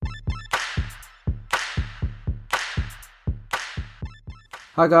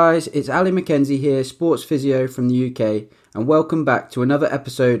Hi guys, it's Ali Mackenzie here, sports physio from the UK, and welcome back to another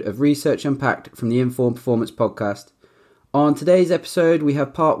episode of Research Unpacked from the Informed Performance podcast. On today's episode, we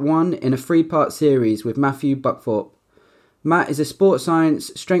have part one in a three-part series with Matthew Buckthorpe. Matt is a sports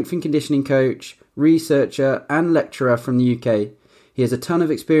science, strength and conditioning coach, researcher and lecturer from the UK. He has a ton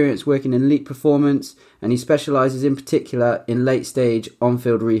of experience working in elite performance, and he specialises in particular in late-stage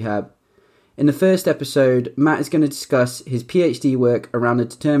on-field rehab. In the first episode, Matt is going to discuss his PhD work around the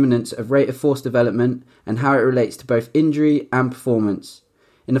determinants of rate of force development and how it relates to both injury and performance.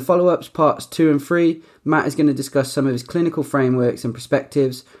 In the follow-ups parts 2 and 3, Matt is going to discuss some of his clinical frameworks and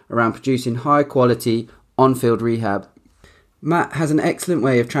perspectives around producing high-quality on-field rehab. Matt has an excellent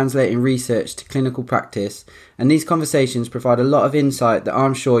way of translating research to clinical practice, and these conversations provide a lot of insight that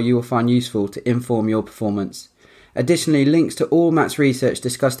I'm sure you will find useful to inform your performance. Additionally, links to all Matt's research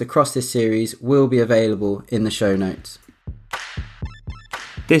discussed across this series will be available in the show notes.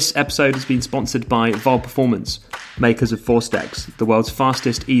 This episode has been sponsored by Vol Performance, makers of ForceDecks, the world's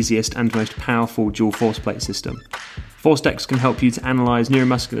fastest, easiest and most powerful dual force plate system. ForceDecks can help you to analyse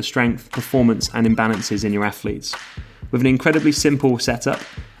neuromuscular strength, performance and imbalances in your athletes. With an incredibly simple setup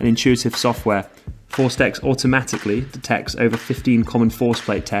and intuitive software, ForceDecks automatically detects over 15 common force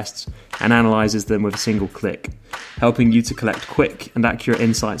plate tests and analyses them with a single click, helping you to collect quick and accurate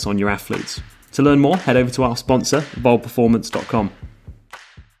insights on your athletes. To learn more, head over to our sponsor, volperformance.com.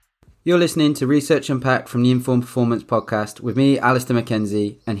 You're listening to Research Unpacked from the Informed Performance podcast with me, Alistair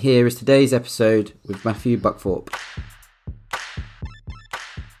Mackenzie, and here is today's episode with Matthew Buckthorpe.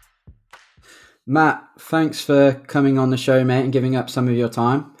 Matt, thanks for coming on the show, mate, and giving up some of your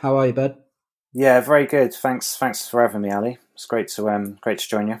time. How are you, bud? Yeah, very good. Thanks for having me, Ali. It's great to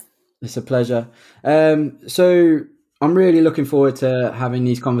join you. It's a pleasure. So I'm really looking forward to having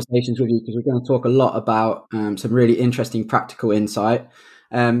these conversations with you because we're going to talk a lot about some really interesting practical insight.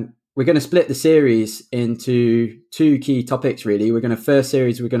 We're going to split the series into two key topics, really. We're going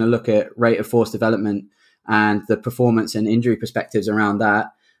to look at rate of force development and the performance and injury perspectives around that.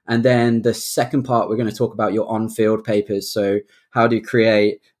 And then the second part, we're going to talk about your on-field papers. So how do you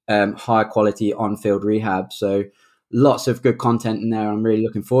create high quality on-field rehab? So lots of good content in there. I'm really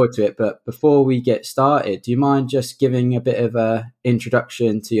looking forward to it. But before we get started, do you mind just giving a bit of a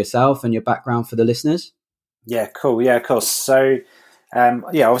introduction to yourself and your background for the listeners? Yeah, cool. Yeah, of course. So,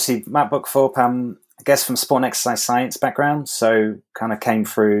 obviously Matt Buckthorpe, I guess from sport and exercise science background. So kind of came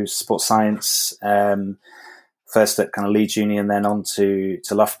through sports science, first at kind of Leeds Uni and then on to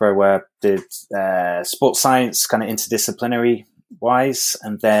Loughborough, where I did sports science kind of interdisciplinary wise,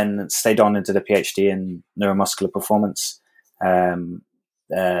 and then stayed on and did a PhD in neuromuscular performance,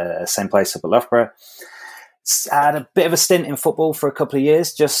 same place up at Loughborough. Had a bit of a stint in football for a couple of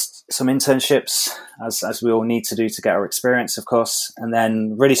years, just some internships as we all need to do to get our experience, of course, and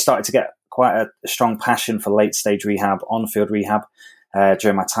then really started to get quite a strong passion for late stage rehab, on-field rehab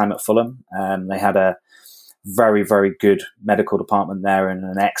during my time at Fulham. They had a very, very good medical department there and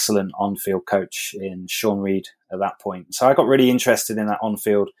an excellent on-field coach in Sean Reid at that point. So I got really interested in that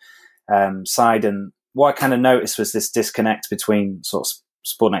on-field side. And what I kind of noticed was this disconnect between sort of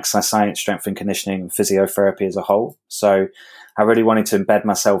sport and exercise science, strength and conditioning, and physiotherapy as a whole. So I really wanted to embed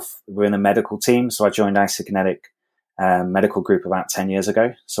myself within a medical team. So I joined Isokinetic medical group about 10 years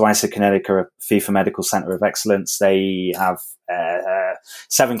ago. So Isokinetic are a FIFA Medical Centre of Excellence. They have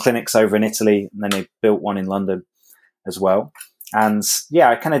 7 clinics over in Italy, and then they built one in London as well. And yeah,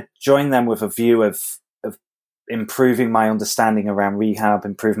 I kind of joined them with a view of improving my understanding around rehab,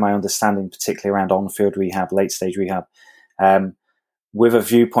 improve my understanding particularly around on-field rehab, late-stage rehab, with a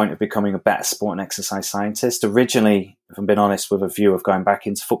viewpoint of becoming a better sport and exercise scientist. Originally, if I'm being honest, with a view of going back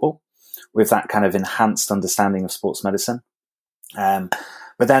into football, with that kind of enhanced understanding of sports medicine. But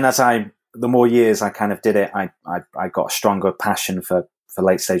then the more years I kind of did it, I got a stronger passion for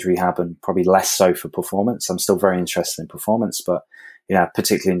late stage rehab and probably less so for performance. I'm still very interested in performance, but I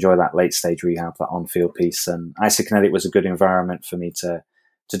particularly enjoy that late stage rehab, that on field piece. And Isokinetic was a good environment for me to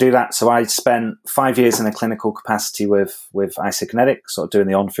do that. So I spent 5 years in a clinical capacity with Isokinetic, sort of doing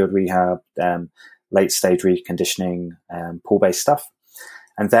the on field rehab, late stage reconditioning, pool based stuff.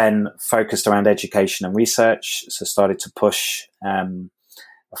 And then focused around education and research. So started to push a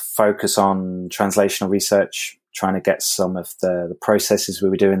focus on translational research, trying to get some of the processes we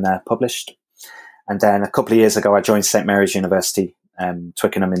were doing there published. And then a couple of years ago, I joined St Mary's University,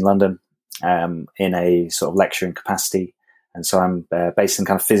 Twickenham in London, in a sort of lecturing capacity. And so I'm based in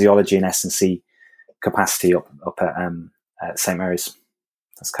kind of physiology and S&C capacity up at St Mary's.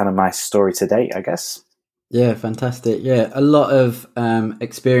 That's kind of my story to date, I guess. Yeah, fantastic. Yeah, a lot of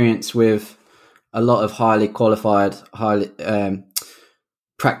experience with a lot of highly qualified,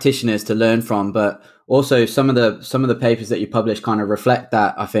 practitioners to learn from, but also some of the papers that you publish kind of reflect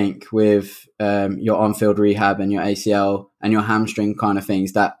that, I think, with your on-field rehab and your ACL and your hamstring kind of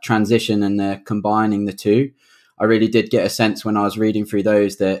things, that transition and combining the two. I really did get a sense when I was reading through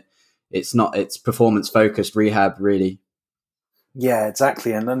those that it's performance focused rehab, really. Yeah,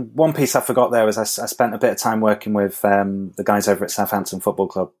 exactly. And then one piece I forgot there was I spent a bit of time working with the guys over at Southampton Football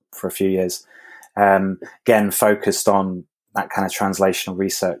Club for a few years. Again, focused on that kind of translational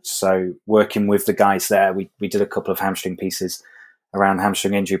research. So working with the guys there, we did a couple of hamstring pieces around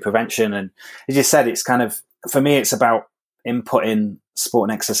hamstring injury prevention. And as you said, it's kind of, for me, it's about inputting sport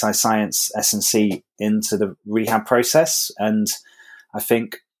and exercise science, S&C, into the rehab process. And I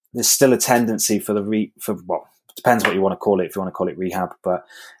think there's still a tendency for it depends what you want to call it, if you want to call it rehab, but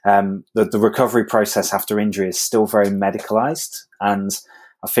the recovery process after injury is still very medicalized. And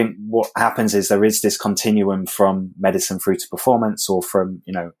I think what happens is there is this continuum from medicine through to performance, or from,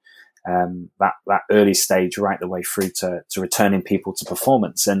 that early stage right the way through to returning people to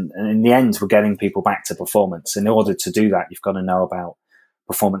performance. And in the end, we're getting people back to performance. In order to do that, you've got to know about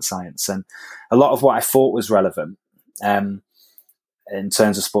performance science. And a lot of what I thought was relevant in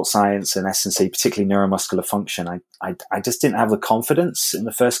terms of sports science and S&C, particularly neuromuscular function, I just didn't have the confidence in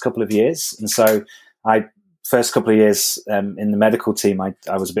the first couple of years. And so first couple of years in the medical team, I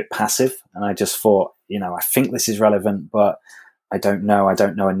was a bit passive, and I just thought, I think this is relevant, but I don't know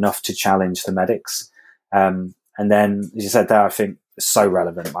enough to challenge the medics. And then, as you said there, I think it's so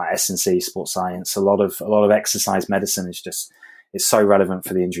relevant, like S&C, sports science, a lot of exercise medicine is so relevant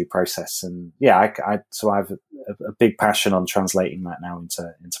for the injury process. And yeah, so I have a big passion on translating that now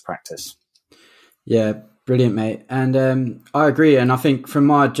into practice. Yeah, brilliant, mate. And I agree. And I think from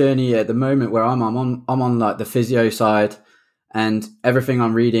my journey at the moment where I'm on like the physio side, and everything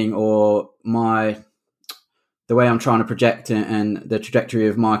I'm reading, or the way I'm trying to project it and the trajectory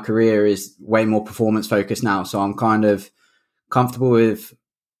of my career is way more performance focused now. So I'm kind of comfortable with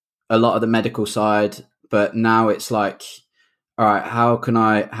a lot of the medical side, but now it's like, all right, how can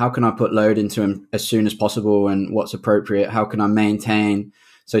I put load into him as soon as possible, and what's appropriate? How can I maintain?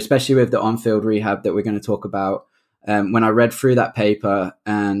 So especially with the on-field rehab that we're going to talk about, when I read through that paper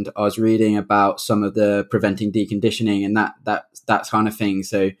and I was reading about some of the preventing deconditioning and that kind of thing.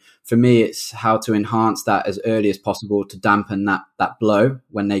 So for me, it's how to enhance that as early as possible to dampen that blow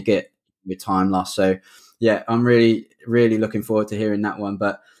when they get your time loss. So yeah, I'm really, really looking forward to hearing that one.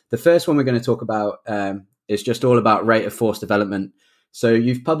 But the first one we're going to talk about is just all about rate of force development. So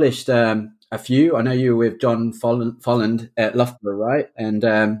you've published a few. I know you were with John Folland at Loughborough, right? And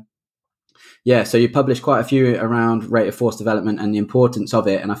so you published quite a few around rate of force development and the importance of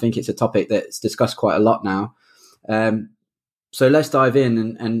it. And I think it's a topic that's discussed quite a lot now. So let's dive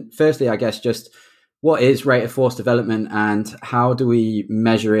in. And firstly, I guess, just what is rate of force development and how do we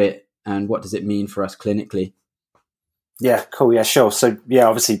measure it, and what does it mean for us clinically? Yeah, cool. Yeah, sure. So yeah,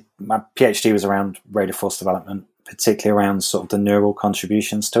 obviously my PhD was around rate of force development, particularly around sort of the neural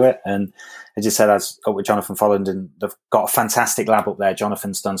contributions to it. And as you said, I got with Jonathan Folland, and they've got a fantastic lab up there.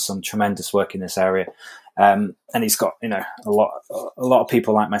 Jonathan's done some tremendous work in this area. And he's got, a lot of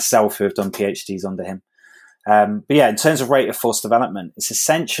people like myself who have done PhDs under him. But yeah, in terms of rate of force development, it's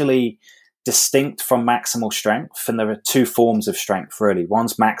essentially distinct from maximal strength. And there are two forms of strength, really.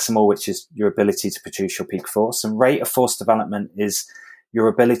 One's maximal, which is your ability to produce your peak force. And rate of force development is your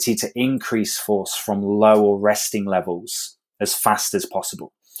ability to increase force from low or resting levels as fast as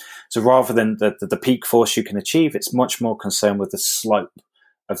possible. So rather than the peak force you can achieve, it's much more concerned with the slope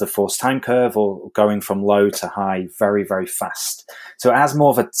of the force time curve, or going from low to high very, very fast. So it has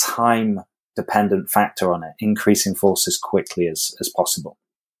more of a time dependent factor on it, increasing force as quickly as possible.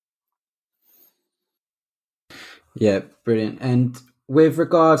 Yeah, brilliant. And with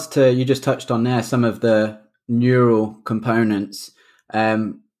regards to, you just touched on there some of the neural components.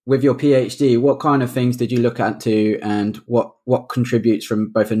 With your PhD, what kind of things did you look at and what contributes from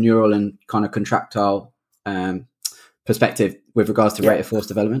both a neural and kind of contractile perspective with regards to rate of force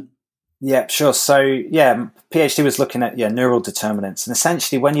development? Yeah, sure. So yeah, PhD was looking at neural determinants, and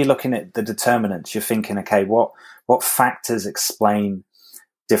essentially when you're looking at the determinants, you're thinking, okay, what factors explain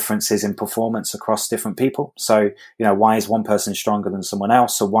differences in performance across different people? So why is one person stronger than someone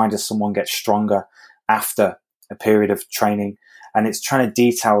else, or why does someone get stronger after a period of training? And it's trying to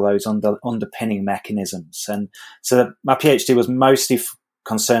detail those underpinning mechanisms. And so my PhD was mostly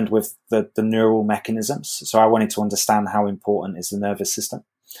concerned with the neural mechanisms. So I wanted to understand how important is the nervous system.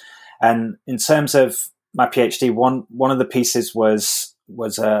 And in terms of my PhD, one of the pieces was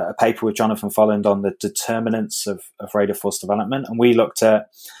a paper with Jonathan Folland on the determinants of rate of force development. And we looked at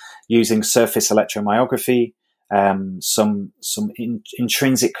using surface electromyography some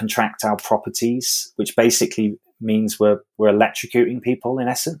intrinsic contractile properties, which basically means we're electrocuting people in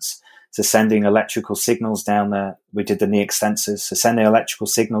essence. So sending electrical signals down there. We did the knee extensors, so sending electrical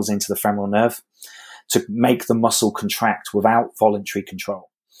signals into the femoral nerve to make the muscle contract without voluntary control.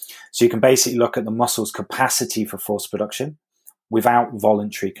 So you can basically look at the muscle's capacity for force production without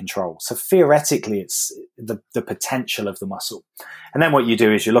voluntary control. So theoretically, it's the potential of the muscle. And then what you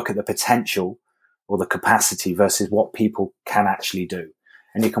do is you look at the potential or the capacity versus what people can actually do.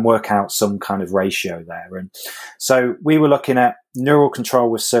 And you can work out some kind of ratio there. And so we were looking at neural control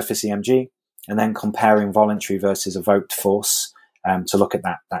with surface EMG and then comparing voluntary versus evoked force to look at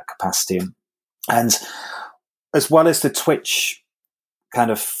that capacity. And as well as the twitch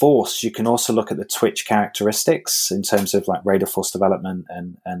kind of force, you can also look at the twitch characteristics in terms of like rate of force development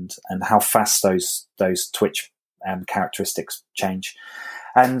and how fast those twitch characteristics change.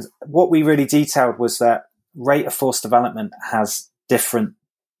 And what we really detailed was that rate of force development has different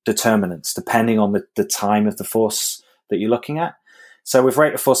determinants depending on the time of the force that you're looking at. So with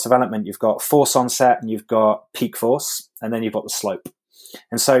rate of force development, you've got force onset and you've got peak force, and then you've got the slope.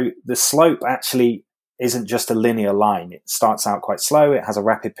 And so the slope actually isn't just a linear line. It starts out quite slow, it has a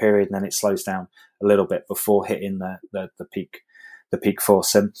rapid period, and then it slows down a little bit before hitting the peak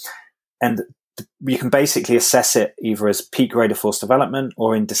force. And you can basically assess it either as peak rate of force development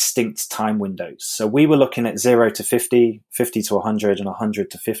or in distinct time windows. So we were looking at 0 to 50, 50 to 100, and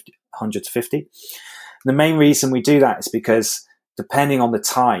 100 to 50. And the main reason we do that is because depending on the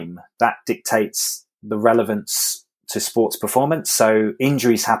time, that dictates the relevance to sports performance. So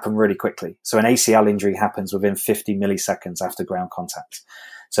injuries happen really quickly. So an ACL injury happens within 50 milliseconds after ground contact.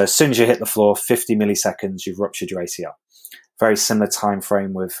 So as soon as you hit the floor, 50 milliseconds, you've ruptured your ACL. Very similar time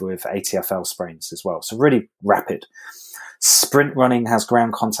frame with ATFL sprains as well. So really rapid. Sprint running has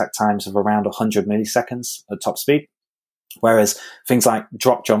ground contact times of around 100 milliseconds at top speed, whereas things like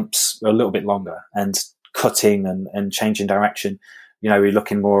drop jumps are a little bit longer, and cutting and changing direction, you're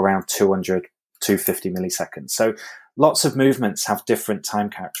looking more around 200, 250 milliseconds. So lots of movements have different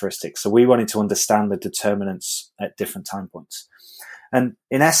time characteristics. So we wanted to understand the determinants at different time points. And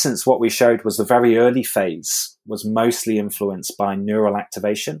in essence, what we showed was the very early phase was mostly influenced by neural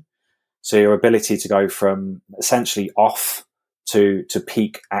activation. So your ability to go from essentially off to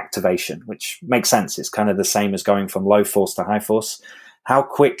peak activation, which makes sense. It's kind of the same as going from low force to high force. How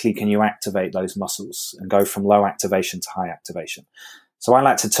quickly can you activate those muscles and go from low activation to high activation? So I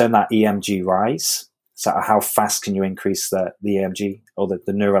like to term that EMG rise. So how fast can you increase the EMG or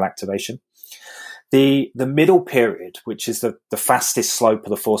the neural activation? The middle period, which is the fastest slope of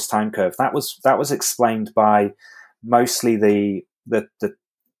the force time curve, that was explained by mostly the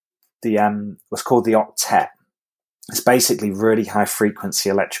what's called the octet. It's basically really high frequency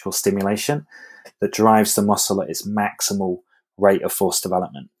electrical stimulation that drives the muscle at its maximal rate of force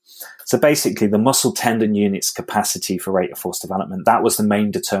development. So basically the muscle tendon unit's capacity for rate of force development, that was the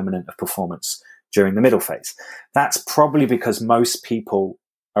main determinant of performance during the middle phase. That's probably because most people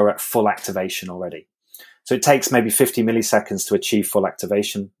are at full activation already. So it takes maybe 50 milliseconds to achieve full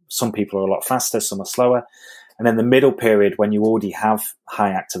activation. Some people are a lot faster, some are slower. And then the middle period, when you already have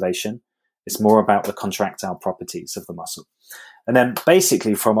high activation, it's more about the contractile properties of the muscle. And then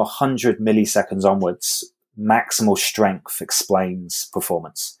basically from 100 milliseconds onwards, maximal strength explains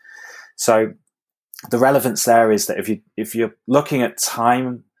performance. So the relevance there is that if you're looking at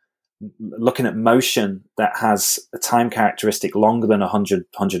time, looking at motion that has a time characteristic longer than 100,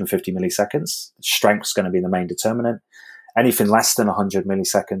 150 milliseconds, strength's going to be the main determinant. Anything less than 100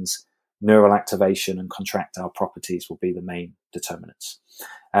 milliseconds, neural activation and contractile properties will be the main determinants.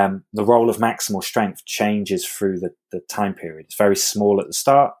 The role of maximal strength changes through the time period. It's very small at the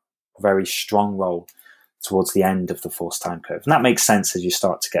start, very strong role towards the end of the force time curve. And that makes sense as you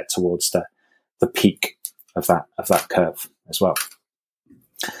start to get towards the peak of that curve as well.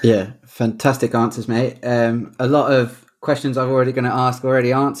 Yeah, fantastic answers, mate. A lot of questions I've already going to ask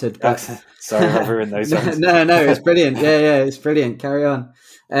already answered. But sorry, I've ruined those ones. No, it's brilliant. Yeah, it's brilliant. Carry on.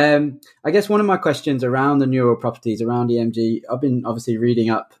 I guess one of my questions around the neural properties around EMG, I've been obviously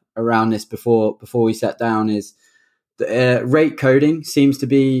reading up around this before we sat down, is the rate coding seems to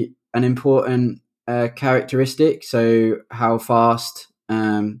be an important characteristic. So how fast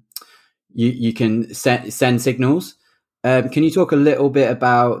you can send signals. Can you talk a little bit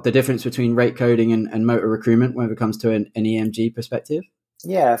about the difference between rate coding and motor recruitment when it comes to an EMG perspective?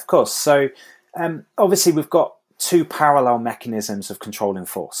 Yeah, of course. So obviously we've got two parallel mechanisms of controlling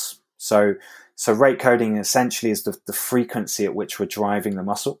force. So rate coding essentially is the frequency at which we're driving the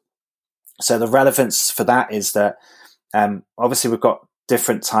muscle. So the relevance for that is that obviously we've got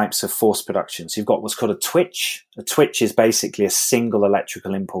different types of force production. So you've got what's called a twitch. A twitch is basically a single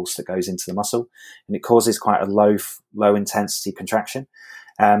electrical impulse that goes into the muscle, and it causes quite a low intensity contraction.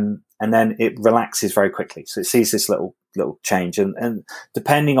 And then it relaxes very quickly. So it sees this little change. And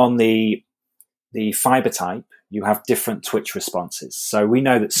depending on the fiber type, you have different twitch responses. So we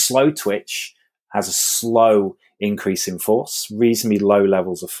know that slow twitch has a slow increase in force, reasonably low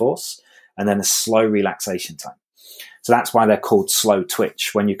levels of force, and then a slow relaxation time. So that's why they're called slow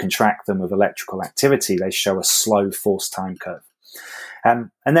twitch. When you contract them with electrical activity, they show a slow force time curve.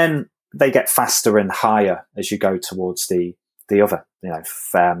 And then they get faster and higher as you go towards the other,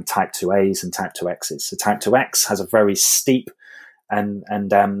 type 2As and type 2Xs. So type 2X has a very steep and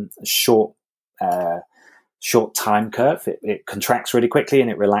short time curve. It contracts really quickly and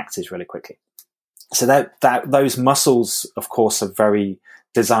it relaxes really quickly. So that those muscles, of course, are very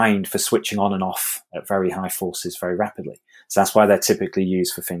designed for switching on and off at very high forces very rapidly. So that's why they're typically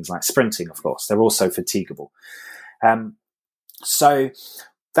used for things like sprinting, of course. They're also fatigable. So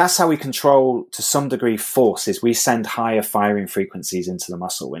that's how we control, to some degree, force, is we send higher firing frequencies into the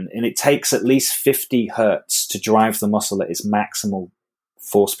muscle. And it takes at least 50 hertz to drive the muscle at its maximal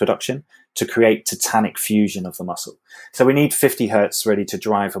force production to create tetanic fusion of the muscle. So we need 50 hertz really to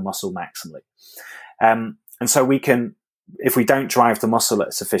drive a muscle maximally. And so we can, if we don't drive the muscle at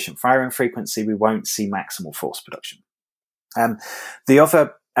a sufficient firing frequency, we won't see maximal force production. The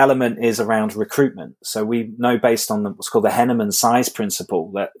other element is around recruitment. So we know, based on what's called the Henneman size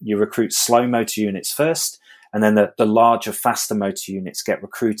principle, that you recruit slow motor units first, and then the larger, faster motor units get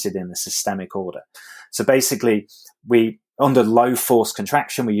recruited in the systemic order. So basically, we, under low force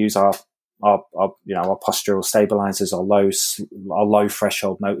contraction, we use our postural stabilizers, our low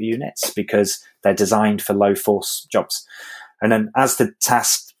threshold motor units, because they're designed for low force jobs. And then as the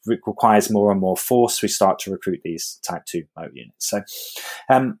task requires more and more force, we start to recruit these type 2 motor units. So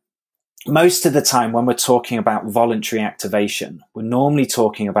most of the time when we're talking about voluntary activation, we're normally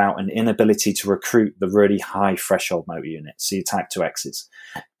talking about an inability to recruit the really high threshold motor units, so your type 2Xs,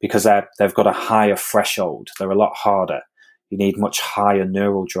 because they've got a higher threshold. They're a lot harder. You need much higher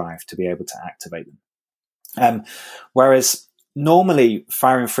neural drive to be able to activate them. Whereas normally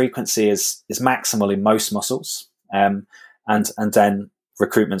firing frequency is maximal in most muscles, and then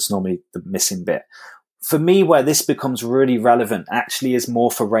recruitment's normally the missing bit. For me, where this becomes really relevant actually is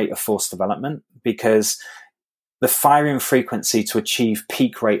more for rate of force development, because the firing frequency to achieve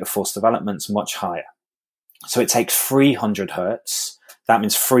peak rate of force development is much higher. So it takes 300 hertz. That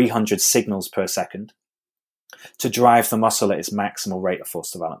means 300 signals per second to drive the muscle at its maximal rate of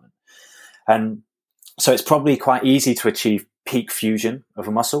force development. And so it's probably quite easy to achieve peak fusion of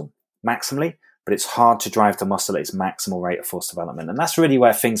a muscle maximally, but it's hard to drive the muscle at its maximal rate of force development. And that's really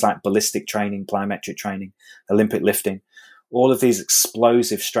where things like ballistic training, plyometric training, Olympic lifting, all of these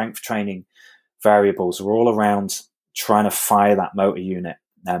explosive strength training variables are all around trying to fire that motor unit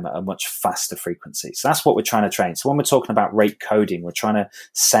at a much faster frequency. So that's what we're trying to train. So when we're talking about rate coding, we're trying to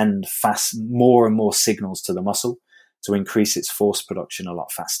send more and more signals to the muscle to increase its force production a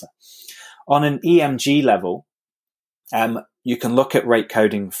lot faster. On an EMG level, you can look at rate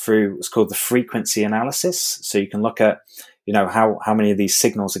coding through what's called the frequency analysis. So you can look at, how many of these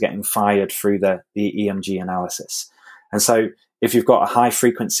signals are getting fired through the EMG analysis. And so if you've got a high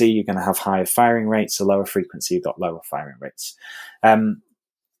frequency, you're going to have higher firing rates. A lower frequency, you've got lower firing rates. So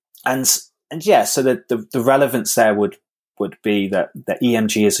the relevance there would be that the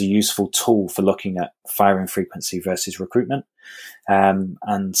EMG is a useful tool for looking at firing frequency versus recruitment.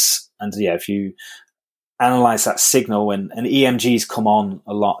 If you analyze that signal, and EMGs come on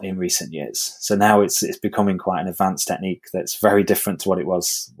a lot in recent years. So now it's becoming quite an advanced technique that's very different to what it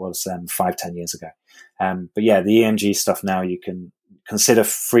was 5-10 years ago. The EMG stuff now, you can consider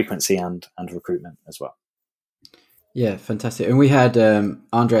frequency and recruitment as well. Yeah, fantastic. And we had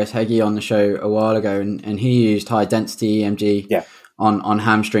Andreas Hegge on the show a while ago, and he used high density EMG on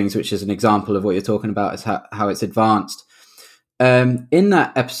hamstrings, which is an example of what you're talking about, is how it's advanced. In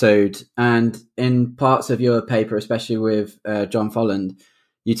that episode and in parts of your paper, especially with John Folland,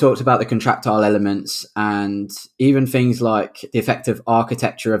 you talked about the contractile elements, and even things like the effective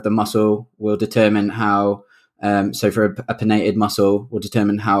architecture of the muscle will determine how, so for a pinnated muscle, will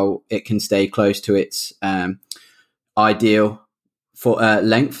determine how it can stay close to its ideal for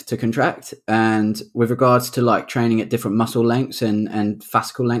length to contract. And with regards to like training at different muscle lengths and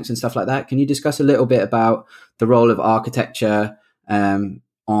fascicle lengths and stuff like that, can you discuss a little bit about the role of architecture on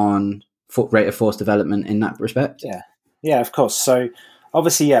rate of force development in that respect? Yeah, of course. So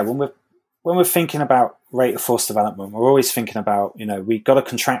obviously, when we're thinking about rate of force development, we're always thinking about, we've got to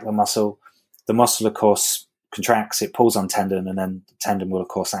contract the muscle. The muscle, of course, contracts, it pulls on tendon, and then the tendon will of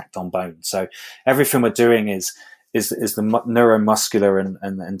course act on bone. So everything we're doing is the neuromuscular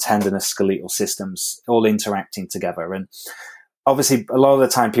and tendinous skeletal systems all interacting together. And obviously, a lot of the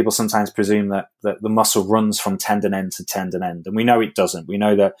time, people sometimes presume that the muscle runs from tendon end to tendon end, and we know it doesn't. We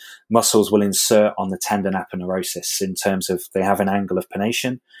know that muscles will insert on the tendon aponeurosis in terms of they have an angle of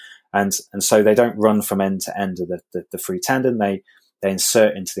pronation, and so they don't run from end to end of the free tendon. They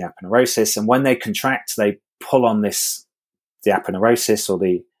insert into the aponeurosis, and when they contract, they pull on the aponeurosis or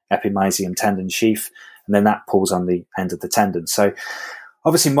the epimysium tendon sheath, and then that pulls on the end of the tendon. So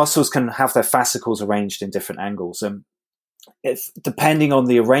obviously, muscles can have their fascicles arranged in different angles, and depending on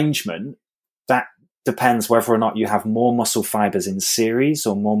the arrangement, that depends whether or not you have more muscle fibers in series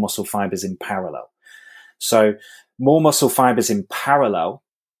or more muscle fibers in parallel. So more muscle fibers in parallel,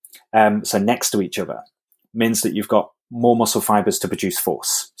 so next to each other, means that you've got more muscle fibers to produce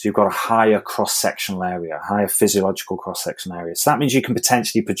force. So you've got a higher cross-sectional area, a higher physiological cross-sectional area. So that means you can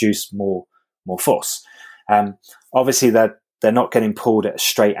potentially produce more force. Obviously, they're not getting pulled at a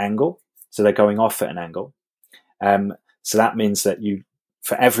straight angle, so they're going off at an angle. So that means that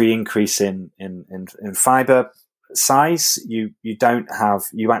for every increase in fiber size, you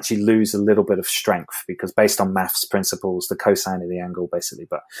actually lose a little bit of strength, because based on maths principles, the cosine of the angle basically.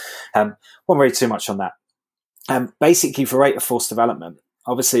 But won't worry too much on that. Basically, for rate of force development,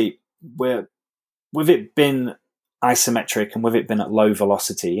 obviously, with it been isometric and with it been at low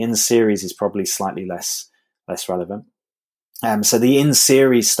velocity, in series is probably slightly less relevant. So the in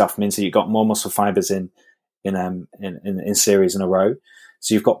series stuff means that you've got more muscle fibers in series in a row.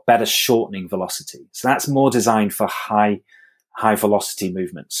 So you've got better shortening velocity. So that's more designed for high velocity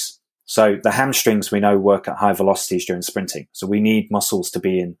movements. So the hamstrings, we know, work at high velocities during sprinting. So we need muscles to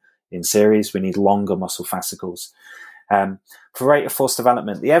be in series. We need longer muscle fascicles. For rate of force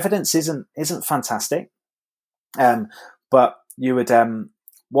development, the evidence isn't fantastic. But you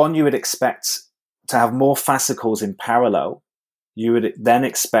would expect to have more fascicles in parallel. You would then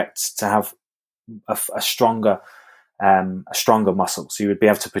expect to have a stronger muscle, so you would be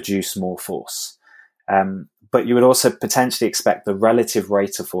able to produce more force. But you would also potentially expect the relative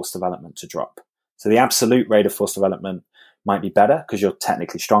rate of force development to drop. So the absolute rate of force development might be better because you're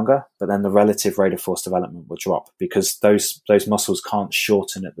technically stronger, but then the relative rate of force development will drop because those muscles can't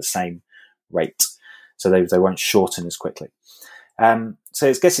shorten at the same rate, so they won't shorten as quickly. So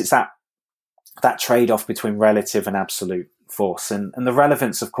I guess it's that trade-off between relative and absolute force, and the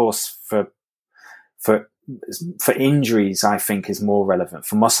relevance, of course, for injuries, I think, is more relevant.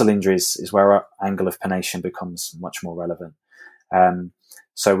 For muscle injuries is where our angle of pronation becomes much more relevant.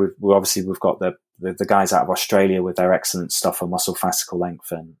 So we've got the guys out of Australia with their excellent stuff on muscle fascicle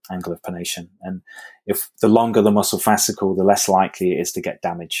length and angle of pronation. And if the longer the muscle fascicle, the less likely it is to get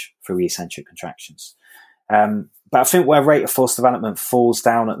damage through eccentric contractions. But I think where rate of force development falls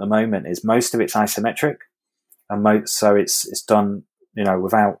down at the moment is most of it's isometric, and so it's done,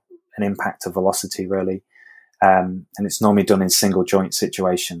 without an impact of velocity really, and it's normally done in single joint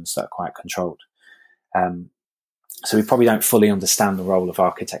situations that are quite controlled. So we probably don't fully understand the role of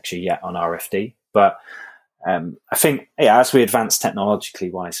architecture yet on RFD, but I think as we advance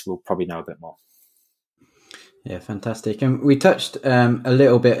technologically wise, we'll probably know a bit more. Yeah, fantastic. And we touched a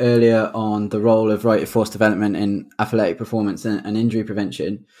little bit earlier on the role of rate of force development in athletic performance and injury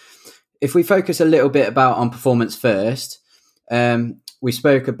prevention. If we focus a little bit on performance first, we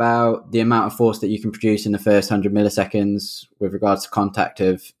spoke about the amount of force that you can produce in the first 100 milliseconds with regards to contact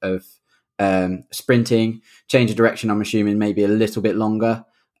of sprinting. Change of direction, I'm assuming, maybe a little bit longer.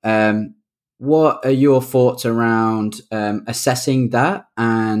 What are your thoughts around assessing that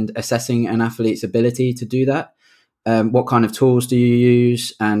and assessing an athlete's ability to do that? What kind of tools do you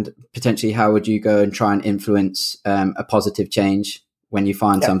use, and potentially how would you go and try and influence a positive change when you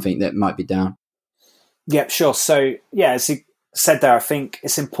find something that might be down? Yeah, sure. So as you said there, I think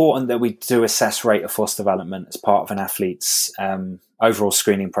it's important that we do assess rate of force development as part of an athlete's overall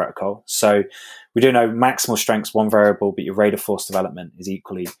screening protocol. So we do know maximal strength's one variable, but your rate of force development is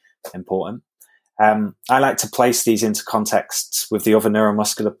equally important. I like to place these into contexts with the other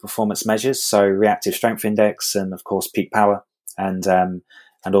neuromuscular performance measures, so reactive strength index and, of course, peak power, and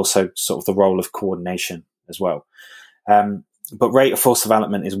also sort of the role of coordination as well. But rate of force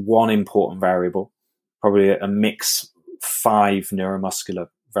development is one important variable, probably a mix 5 neuromuscular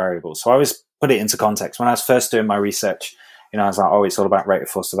variables. So I always put it into context. When I was first doing my research, I was like, it's all about rate of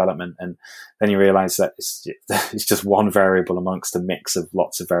force development. And then you realize that it's just one variable amongst a mix of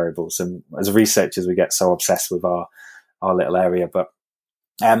lots of variables. And as researchers, we get so obsessed with our little area. But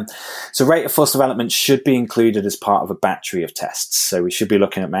So rate of force development should be included as part of a battery of tests. So we should be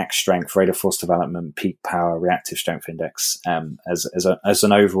looking at max strength, rate of force development, peak power, reactive strength index as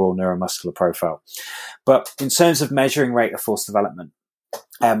an overall neuromuscular profile. But in terms of measuring rate of force development,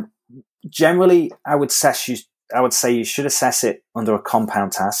 generally I would say you should assess it under a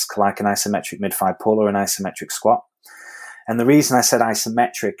compound task like an isometric mid-thigh pull or an isometric squat. And the reason I said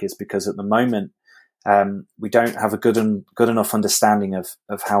isometric is because at the moment, we don't have a good enough understanding of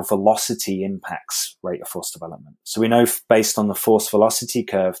how velocity impacts rate of force development. So we know based on the force velocity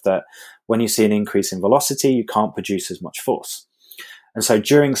curve that when you see an increase in velocity, you can't produce as much force. And so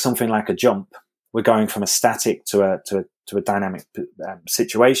during something like a jump, we're going from a static to a dynamic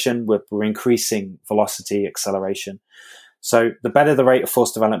situation. We're increasing velocity, acceleration. So the better the rate of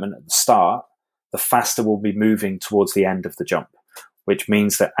force development at the start, the faster we'll be moving towards the end of the jump, which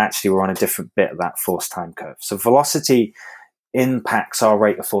means that actually we're on a different bit of that force time curve. So velocity impacts our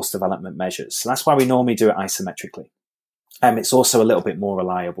rate of force development measures. So that's why we normally do it isometrically. It's also a little bit more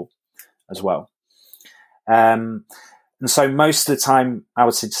reliable as well. And so most of the time, I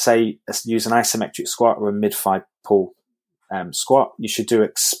would say use an isometric squat or a mid-thigh pull squat. You should do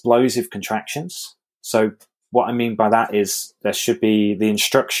explosive contractions. So what I mean by that is the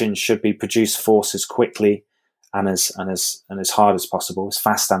instruction should be produce force as quickly and as hard as possible, as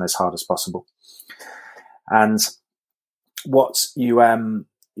fast and as hard as possible. And what you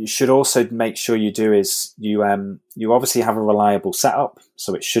should also make sure you do is you obviously have a reliable setup.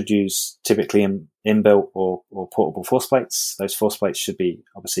 So it should use typically inbuilt or portable force plates. Those force plates should be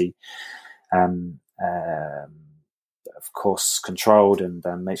obviously, of course, controlled and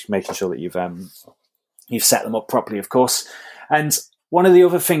making sure that you've set them up properly, of course. And one of the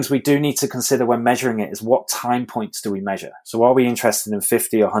other things we do need to consider when measuring it is what time points do we measure? So are we interested in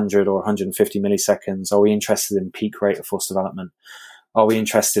 50, 100 or 150 milliseconds? Are we interested in peak rate of force development? Are we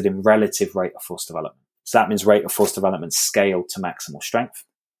interested in relative rate of force development? So that means rate of force development scaled to maximal strength.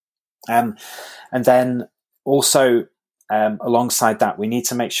 And then also alongside that, we need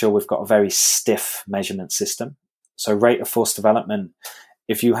to make sure we've got a very stiff measurement system. So rate of force development,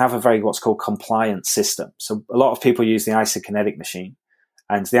 if you have a very what's called compliant system. So a lot of people use the isokinetic machine,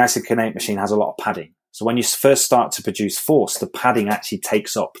 and the isokinetic machine has a lot of padding. So when you first start to produce force, the padding actually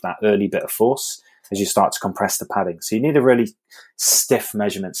takes up that early bit of force as you start to compress the padding. So you need a really stiff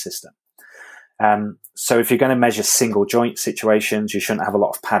measurement system. So if you're going to measure single joint situations, you shouldn't have a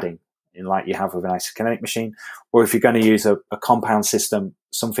lot of padding in like you have with an isokinetic machine. Or if you're going to use a compound system,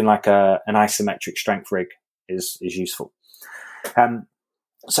 something like an isometric strength rig is useful.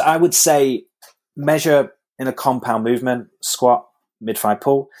 So I would say measure in a compound movement, squat, mid-thigh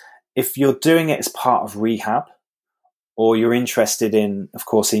pull. If you're doing it as part of rehab, or you're interested in, of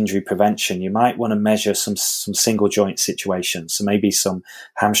course, injury prevention, you might want to measure some single joint situations. So maybe some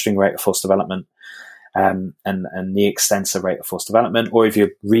hamstring rate of force development and knee extensor rate of force development. Or if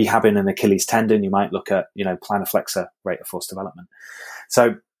you're rehabbing an Achilles tendon, you might look at, plantar flexor rate of force development.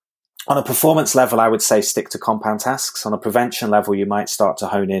 So on a performance level, I would say stick to compound tasks. On a prevention level, you might start to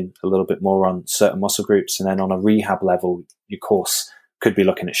hone in a little bit more on certain muscle groups. And then on a rehab level, your course could be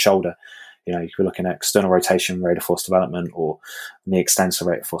looking at shoulder. You could be looking at external rotation rate of force development or knee extensor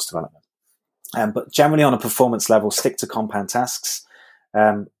rate of force development. But generally on a performance level, stick to compound tasks.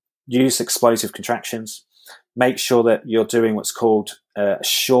 Use explosive contractions. Make sure that you're doing what's called a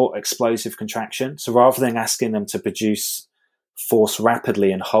short explosive contraction. So rather than asking them to produce force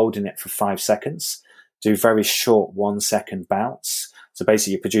rapidly and holding it for 5 seconds, do very short 1 second bouts. So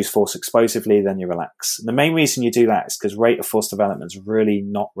basically you produce force explosively, then you relax. And the main reason you do that is because rate of force development is really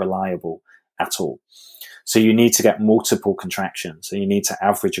not reliable at all. So you need to get multiple contractions and you need to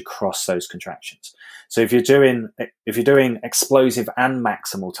average across those contractions. So if you're doing explosive and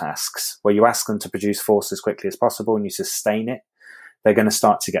maximal tasks where you ask them to produce force as quickly as possible and you sustain it, they're going to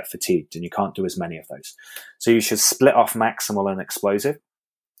start to get fatigued and you can't do as many of those. So you should split off maximal and explosive.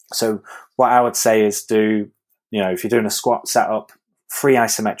 So what I would say is if you're doing a squat setup, 3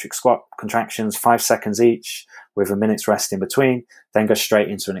 isometric squat contractions, 5 seconds each with a minute's rest in between, then go straight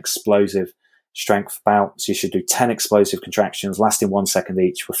into an explosive strength bout. So you should do 10 explosive contractions lasting 1 second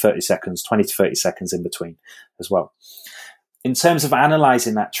each with 30 seconds, 20 to 30 seconds in between as well. In terms of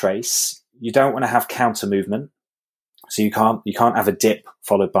analyzing that trace, you don't want to have counter movement. So you can't have a dip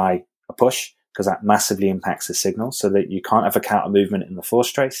followed by a push because that massively impacts the signal, so that you can't have a counter movement in the force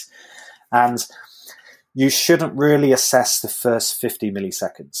trace. And you shouldn't really assess the first 50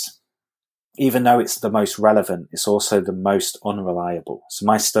 milliseconds. Even though it's the most relevant, it's also the most unreliable. So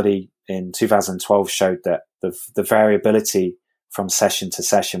my study in 2012 showed that the variability from session to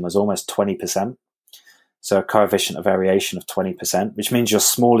session was almost 20%. So a coefficient of variation of 20%, which means your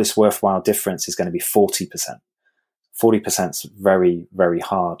smallest worthwhile difference is going to be 40%. 40% is very, very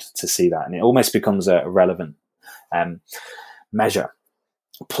hard to see that. And it almost becomes a relevant measure.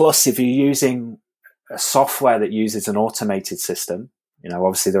 Plus, if you're using a software that uses an automated system,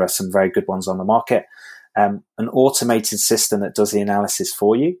 obviously there are some very good ones on the market. An automated system that does the analysis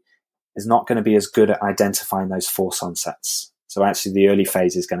for you is not going to be as good at identifying those force onsets. So actually the early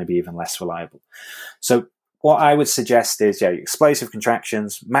phase is going to be even less reliable. So what I would suggest is, explosive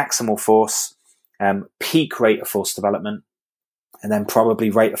contractions, maximal force, peak rate of force development, and then probably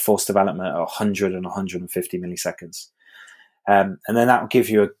rate of force development at 100 and 150 milliseconds. And then that will give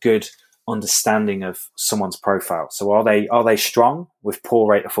you a good understanding of someone's profile. So are they strong with poor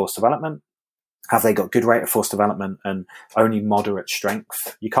rate of force development? Have they got good rate of force development and only moderate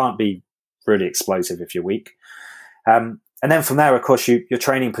strength? You can't be really explosive if you're weak. And then from there, of course, your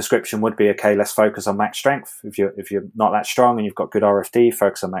training prescription would be, okay, let's focus on max strength. If you're not that strong and you've got good RFD,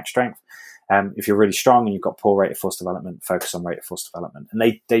 focus on max strength. If you're really strong and you've got poor rate of force development, focus on rate of force development.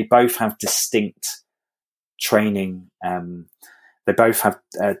 And they both have distinct training. They both have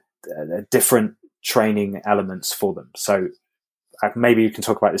different training elements for them. So maybe you can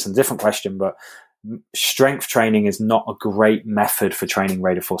talk about this in a different question, but strength training is not a great method for training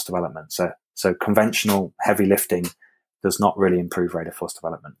rate of force development. So conventional heavy lifting does not really improve rate of force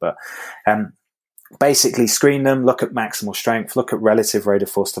development. But basically screen them, look at maximal strength, look at relative rate of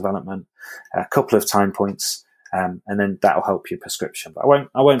force development, a couple of time points, and then that'll help your prescription. But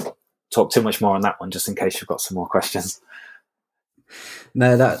I won't talk too much more on that one, just in case you've got some more questions.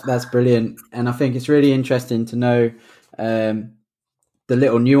 No, that's brilliant. And I think it's really interesting to know the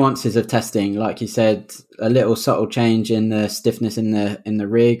little nuances of testing. Like you said, a little subtle change in the stiffness in the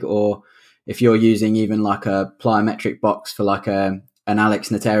rig, or if you're using even like a plyometric box for like an Alex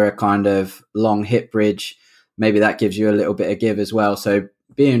Natera kind of long hip bridge, maybe that gives you a little bit of give as well. So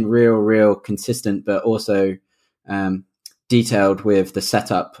being real consistent, but also detailed with the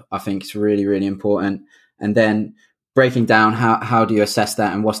setup, I think is really, really important. And then breaking down how do you assess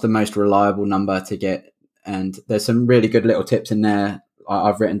that and what's the most reliable number to get. And there's some really good little tips in there.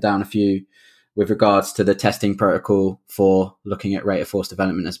 I've written down a few with regards to the testing protocol for looking at rate of force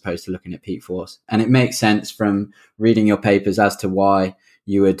development as opposed to looking at peak force. And it makes sense from reading your papers as to why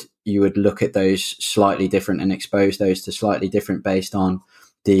you would look at those slightly different and expose those to slightly different based on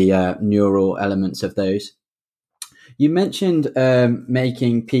the neural elements of those. You mentioned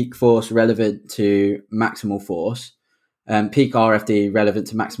making peak force relevant to maximal force, peak RFD relevant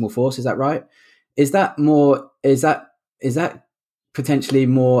to maximal force. Is that right? Is that potentially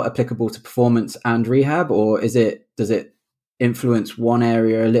more applicable to performance and rehab, or does it influence one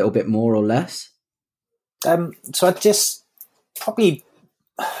area a little bit more or less? So I just probably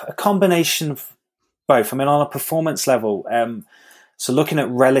a combination of both. I mean, on a performance level, so looking at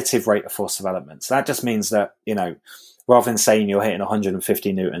relative rate of force development, so that just means that, rather than saying you're hitting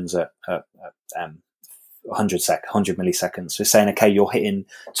 150 newtons at 100 milliseconds, we're saying, okay, you're hitting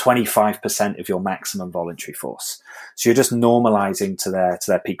 25% of your maximum voluntary force. So you're just normalizing to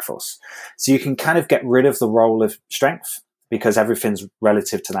their peak force. So you can kind of get rid of the role of strength because everything's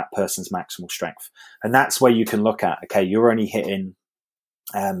relative to that person's maximal strength. And that's where you can look at, okay, you're only hitting,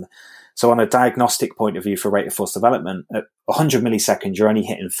 so on a diagnostic point of view for rate of force development, at 100 milliseconds, you're only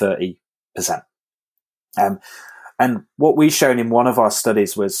hitting 30%. And what we've shown in one of our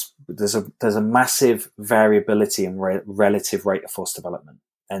studies was there's a massive variability in relative rate of force development.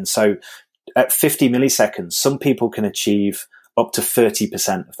 And so at 50 milliseconds, some people can achieve up to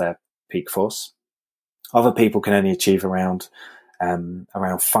 30% of their peak force. Other people can only achieve around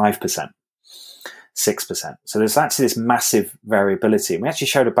 5%, 6%. So there's actually this massive variability. And we actually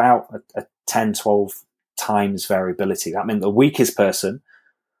showed about a 10, 12 times variability. That meant the weakest person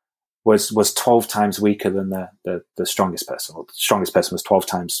was 12 times weaker than the strongest person, or the strongest person was 12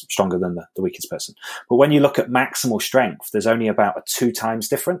 times stronger than the weakest person. But when you look at maximal strength, there's only about a 2 times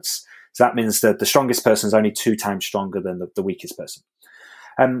difference. So that means that the strongest person is only 2 times stronger than the weakest person.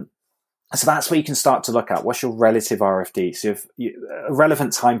 So that's where you can start to look at what's your relative RFD. So a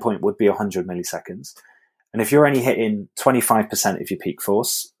relevant time point would be 100 milliseconds. And if you're only hitting 25% of your peak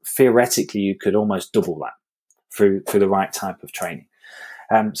force, theoretically, you could almost double that through the right type of training.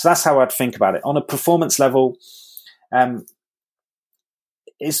 So that's how I'd think about it. On a performance level,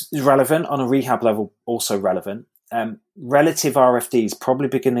 it's relevant. On a rehab level, also relevant. Relative RFD is probably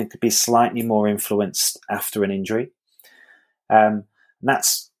beginning to be slightly more influenced after an injury.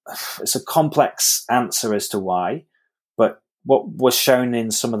 It's a complex answer as to why, but what was shown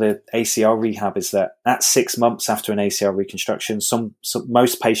in some of the ACL rehab is that at 6 months after an ACL reconstruction,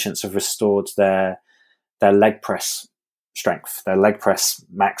 most patients have restored their their leg press strength, their leg press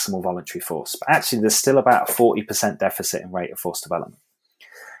maximal voluntary force. But actually, there's still about a 40% deficit in rate of force development.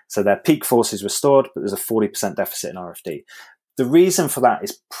 So their peak force is restored, but there's a 40% deficit in RFD. The reason for that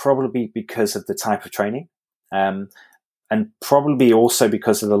is probably because of the type of training, and probably also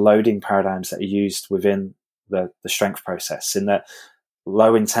because of the loading paradigms that are used within the strength process, in that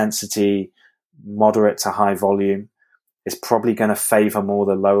low intensity, moderate to high volume is probably going to favor more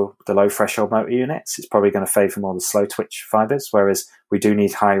the low threshold motor units. It's probably going to favor more the slow twitch fibers, whereas we do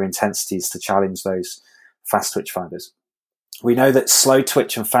need higher intensities to challenge those fast twitch fibers. We know that slow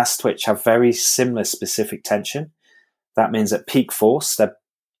twitch and fast twitch have very similar specific tension. That means at peak force, that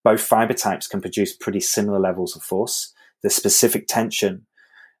both fiber types can produce pretty similar levels of force. The specific tension,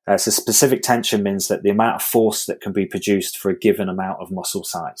 specific tension means that the amount of force that can be produced for a given amount of muscle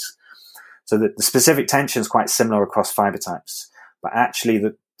size. So the specific tension is quite similar across fiber types, but actually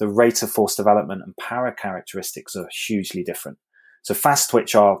the rate of force development and power characteristics are hugely different. So fast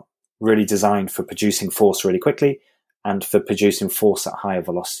twitch are really designed for producing force really quickly and for producing force at higher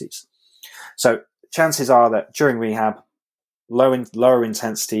velocities. So chances are that during rehab, lower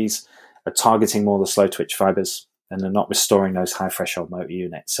intensities are targeting more the slow twitch fibers, and they're not restoring those high threshold motor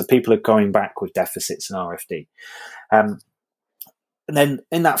units. So people are going back with deficits in RFD. And then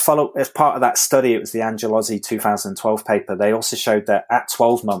in that follow, as part of that study, it was the Angelozzi 2012 paper. They also showed that at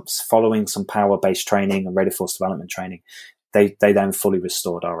 12 months, following some power-based training and rate of force development training, they then fully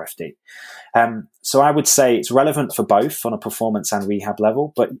restored RFD. So I would say it's relevant for both on a performance and rehab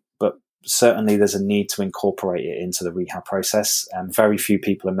level, but certainly there's a need to incorporate it into the rehab process. Very few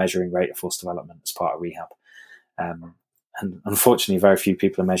people are measuring rate of force development as part of rehab. And unfortunately, very few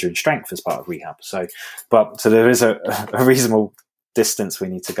people are measuring strength as part of rehab. So there is a reasonable distance we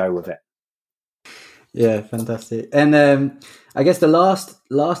need to go with it. Yeah, fantastic. And I guess the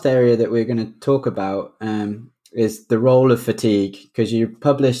last area that we're going to talk about is the role of fatigue, because you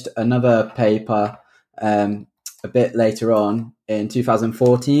published another paper a bit later on in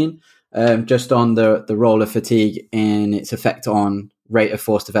 2014 just on the role of fatigue and its effect on rate of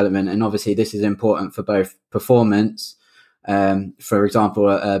force development. And obviously this is important for both performance. For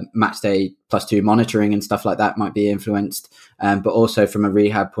example, match day +2 monitoring and stuff like that might be influenced, but also from a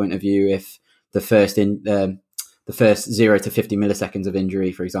rehab point of view, if the first 0 to 50 milliseconds of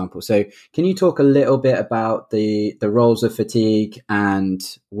injury, for example. So can you talk a little bit about the roles of fatigue and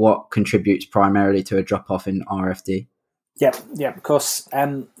what contributes primarily to a drop off in RFD? Yeah, of course.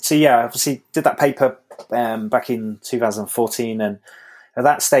 So yeah, obviously did that paper back in 2014, and at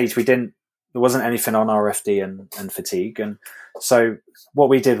that stage there wasn't anything on RFD and fatigue. And so what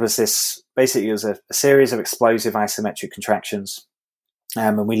we did was this, basically it was a series of explosive isometric contractions.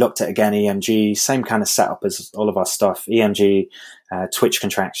 And we looked at, again, EMG, same kind of setup as all of our stuff, EMG, twitch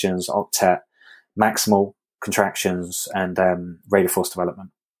contractions, octet, maximal contractions, and rate of force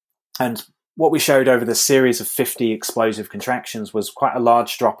development. And what we showed over the series of 50 explosive contractions was quite a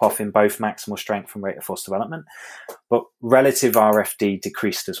large drop-off in both maximal strength and rate of force development, but relative RFD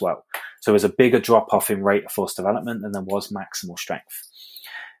decreased as well. So there was a bigger drop-off in rate of force development than there was maximal strength.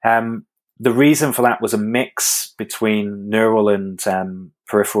 The reason for that was a mix between neural and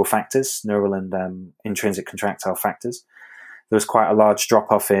peripheral factors, neural and intrinsic contractile factors. There was quite a large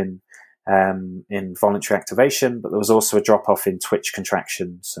drop-off in voluntary activation, but there was also a drop-off in twitch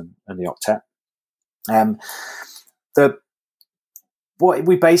contractions and the octet. What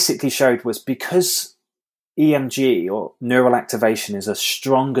we basically showed was, because EMG or neural activation is a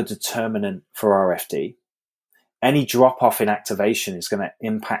stronger determinant for RFD, any drop-off in activation is going to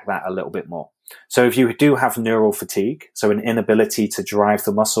impact that a little bit more. So if you do have neural fatigue, so an inability to drive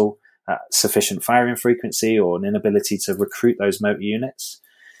the muscle at sufficient firing frequency, or an inability to recruit those motor units,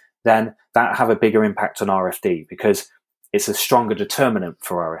 then that have a bigger impact on RFD because it's a stronger determinant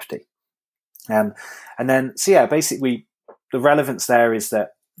for RFD. And then, so yeah, basically the relevance there is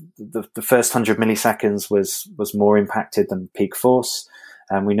that the first 100 milliseconds was more impacted than peak force.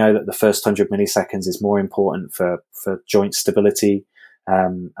 And we know that the first 100 milliseconds is more important for joint stability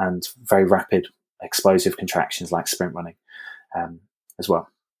and very rapid explosive contractions like sprint running as well.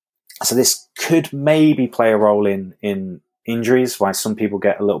 So this could maybe play a role in injuries, why some people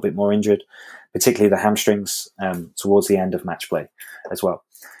get a little bit more injured, particularly the hamstrings towards the end of match play as well.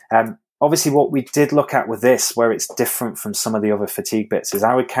 Obviously, what we did look at with this, where it's different from some of the other fatigue bits, is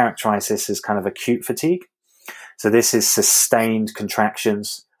I would characterize this as kind of acute fatigue. So this is sustained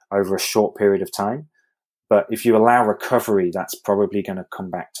contractions over a short period of time. But if you allow recovery, that's probably going to come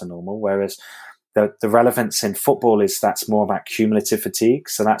back to normal. Whereas the relevance in football is that's more about cumulative fatigue.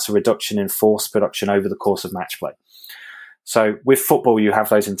 So that's a reduction in force production over the course of match play. So with football, you have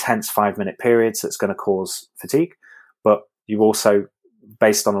those intense 5-minute periods that's going to cause fatigue, but you also,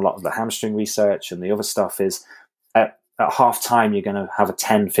 based on a lot of the hamstring research and the other stuff, is at half time, you're going to have a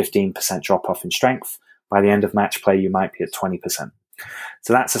 10-15% drop off in strength. By the end of match play, you might be at 20%.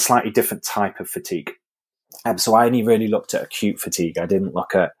 So that's a slightly different type of fatigue. So I only really looked at acute fatigue. I didn't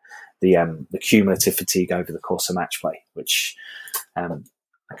look at the cumulative fatigue over the course of match play, which I kind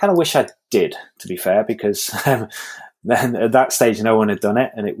of wish I did, to be fair, because then at that stage no one had done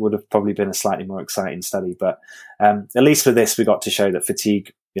it, and it would have probably been a slightly more exciting study. But at least for this, we got to show that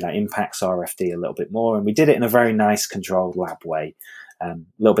fatigue, impacts RFD a little bit more, and we did it in a very nice, controlled lab way. A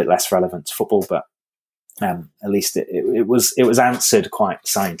little bit less relevant to football, but at least it was answered quite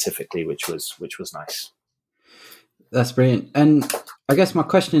scientifically, which was nice. That's brilliant. And I guess my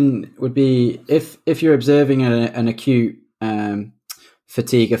question would be, if you're observing an acute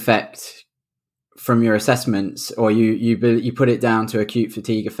fatigue effect from your assessments, or you put it down to acute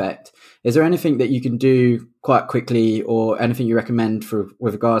fatigue effect, is there anything that you can do quite quickly, or anything you recommend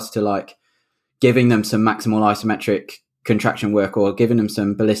with regards to like giving them some maximal isometric contraction work, or giving them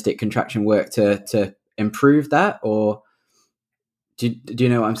some ballistic contraction work to improve that? Or do you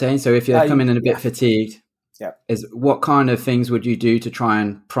know what I'm saying? So if you're coming in a bit fatigued, is what kind of things would you do to try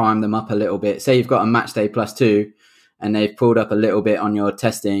and prime them up a little bit? Say you've got a match day +2 and they've pulled up a little bit on your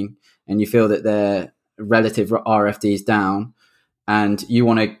testing, and you feel that their relative RFD is down, and you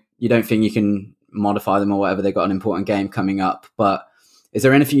don't think you can modify them or whatever, they've got an important game coming up, but is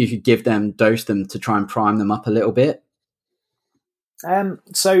there anything you could dose them to try and prime them up a little bit?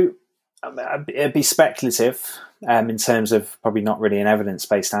 So it'd be speculative in terms of probably not really an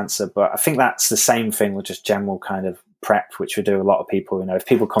evidence-based answer, but I think that's the same thing with just general kind of prep, which we do a lot of people. If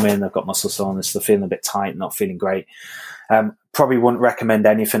people come in, they've got muscle soreness, they're feeling a bit tight, not feeling great, probably wouldn't recommend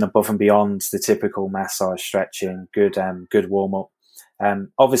anything above and beyond the typical massage, stretching, good warm-up.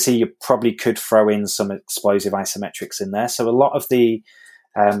 Obviously, you probably could throw in some explosive isometrics in there. So a lot of the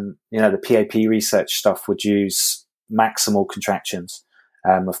PAP research stuff would use maximal contractions,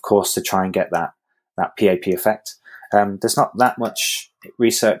 of course, to try and get that PAP effect. There's not that much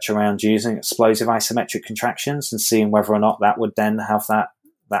research around using explosive isometric contractions and seeing whether or not that would then have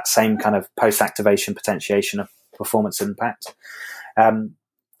that same kind of post-activation potentiation of performance impact.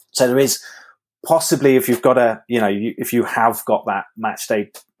 So there is possibly, if you've got if you have got that match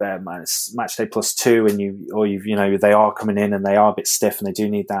day +2, and they are coming in and they are a bit stiff and they do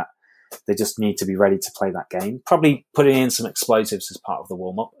need that, they just need to be ready to play that game. Probably putting in some explosives as part of the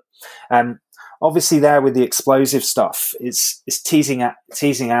warm up. Obviously, there with the explosive stuff, it's teasing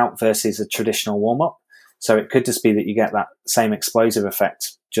out versus a traditional warm up. So it could just be that you get that same explosive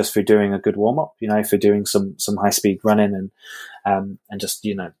effect just for doing a good warm up. For doing some high speed running and just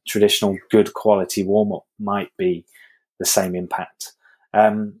traditional good quality warm up might be the same impact.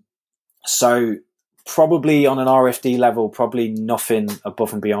 So probably on an RFD level, probably nothing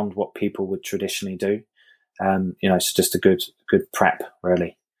above and beyond what people would traditionally do. So just a good prep,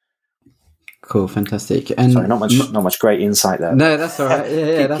 really. Cool, fantastic. And sorry, not much great insight there. No, that's all right.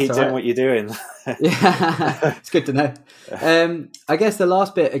 Yeah, that's keep all doing right. what you're doing. Yeah, it's good to know. I guess the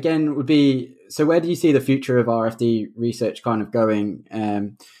last bit again would be, so where do you see the future of RFD research kind of going?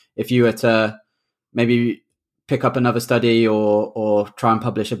 If you were to maybe pick up another study or try and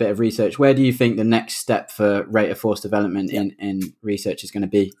publish a bit of research, where do you think the next step for rate of force development in research is going to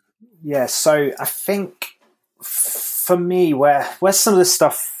be? Yeah, so I think for me, where some of the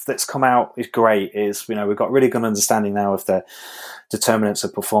stuff that's come out is great is, we've got really good understanding now of the determinants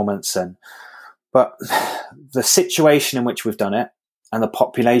of performance, but the situation in which we've done it and the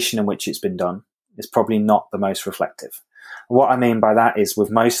population in which it's been done is probably not the most reflective. What I mean by that is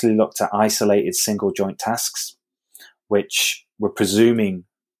we've mostly looked at isolated single joint tasks, which we're presuming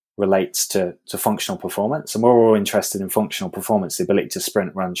relates to functional performance. And we're all interested in functional performance, the ability to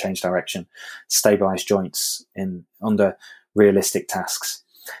sprint, run, change direction, stabilize joints under realistic tasks.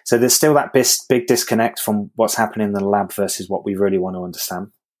 So there's still that big disconnect from what's happening in the lab versus what we really want to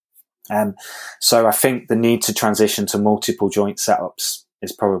understand. So I think the need to transition to multiple joint setups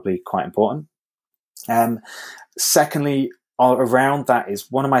is probably quite important. Secondly, around that is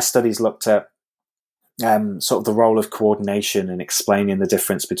one of my studies looked at sort of the role of coordination and explaining the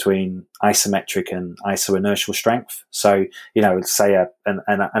difference between isometric and isoinertial strength. So, say an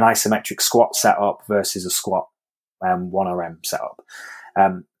isometric squat setup versus a squat 1RM setup.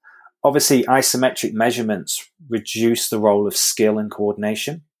 Obviously, isometric measurements reduce the role of skill and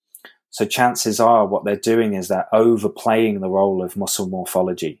coordination. So chances are what they're doing is they're overplaying the role of muscle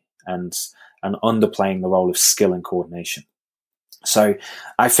morphology and underplaying the role of skill and coordination. So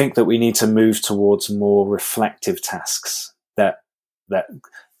I think that we need to move towards more reflective tasks that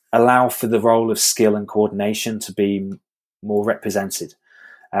allow for the role of skill and coordination to be more represented.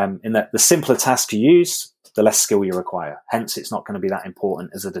 In that the simpler task you use, the less skill you require. Hence, it's not going to be that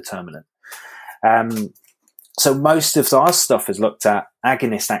important as a determinant. So most of our stuff has looked at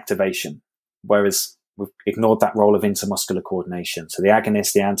agonist activation, whereas we've ignored that role of intermuscular coordination. So the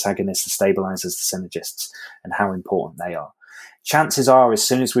agonists, the antagonists, the stabilizers, the synergists, and how important they are. Chances are, as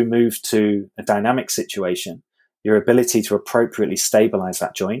soon as we move to a dynamic situation, your ability to appropriately stabilize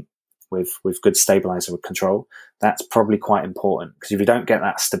that joint with good stabilizer control, that's probably quite important, because if you don't get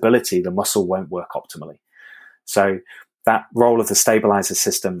that stability, the muscle won't work optimally. So that role of the stabilizer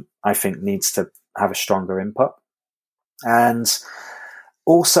system, I think, needs to have a stronger input. And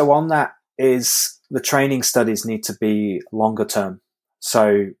also on that is the training studies need to be longer term.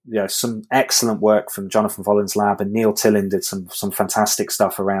 So, some excellent work from Jonathan Vollin's lab, and Neil Tillin did some fantastic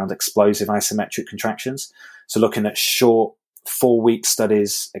stuff around explosive isometric contractions. So looking at short 4-week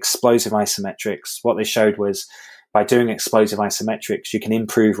studies, explosive isometrics, what they showed was by doing explosive isometrics, you can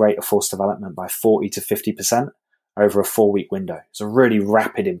improve rate of force development by 40 to 50% over a 4-week window. So really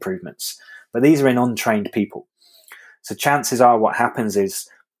rapid improvements. But these are in untrained people. So chances are what happens is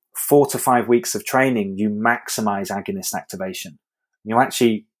 4 to 5 weeks of training, you maximize agonist activation. You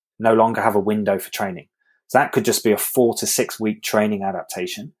actually no longer have a window for training. So that could just be a 4 to 6 week training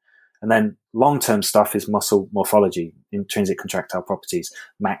adaptation. And then long-term stuff is muscle morphology, intrinsic contractile properties,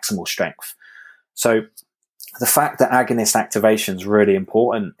 maximal strength. So the fact that agonist activation is really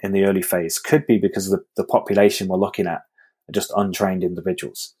important in the early phase could be because the population we're looking at are just untrained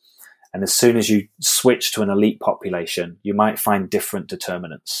individuals. And as soon as you switch to an elite population, you might find different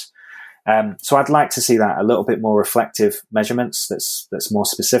determinants. So I'd like to see that a little bit more reflective measurements that's more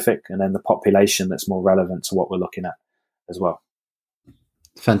specific, and then the population that's more relevant to what we're looking at as well.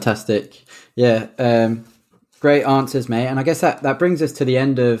 Fantastic. Yeah. Great answers, mate. And I guess that brings us to the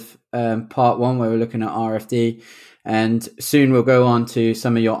end of part 1, where we're looking at RFD, and soon we'll go on to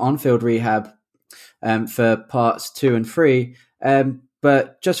some of your on-field rehab for parts 2 and 3.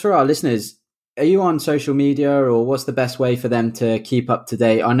 But just for our listeners, are you on social media, or what's the best way for them to keep up to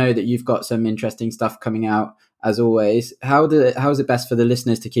date? I know that you've got some interesting stuff coming out as always. How is it best for the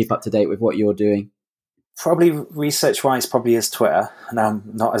listeners to keep up to date with what you're doing? Probably research-wise, probably is Twitter, and I'm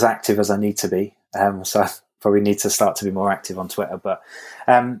not as active as I need to be. So I probably need to start to be more active on Twitter. But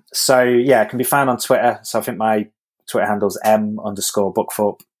it can be found on Twitter. So I think my Twitter handle is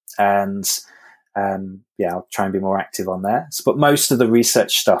m_Buckthorpe, and I'll try and be more active on there. But most of the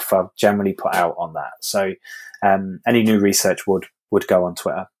research stuff I've generally put out on that. So any new research would go on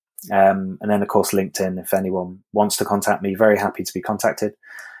Twitter. And then, of course, LinkedIn, if anyone wants to contact me, very happy to be contacted.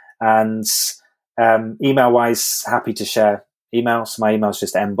 And email-wise, happy to share emails. My email is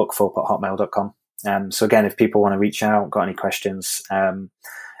just mbuckthorpe@hotmail.com. So again, if people want to reach out, got any questions,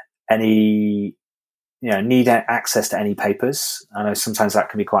 need access to any papers. I know sometimes that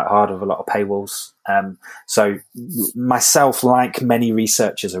can be quite hard with a lot of paywalls. So myself, like many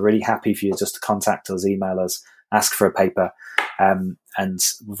researchers, are really happy for you just to contact us, email us, ask for a paper, and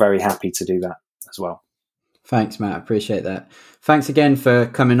we're very happy to do that as well. Thanks, Matt. I appreciate that. Thanks again for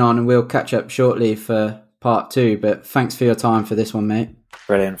coming on, and we'll catch up shortly for part 2, but thanks for your time for this one, mate.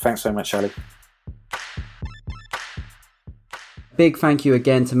 Brilliant. Thanks very much, Charlie. Big thank you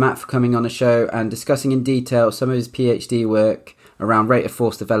again to Matt for coming on the show and discussing in detail some of his PhD work around rate of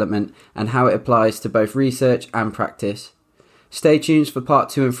force development and how it applies to both research and practice. Stay tuned for part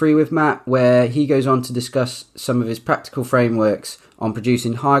 2 and 3 with Matt, where he goes on to discuss some of his practical frameworks on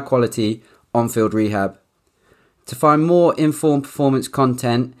producing high quality on-field rehab. To find more Informed Performance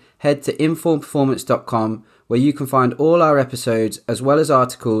content, head to informedperformance.com, where you can find all our episodes as well as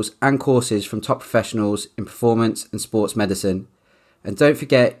articles and courses from top professionals in performance and sports medicine. And don't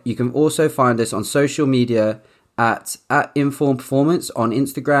forget, you can also find us on social media at Informed Performance on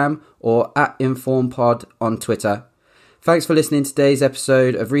Instagram or at InformedPod on Twitter. Thanks for listening to today's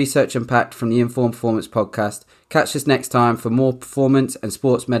episode of Research Impact from the Informed Performance podcast. Catch us next time for more performance and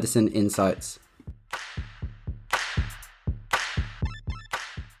sports medicine insights.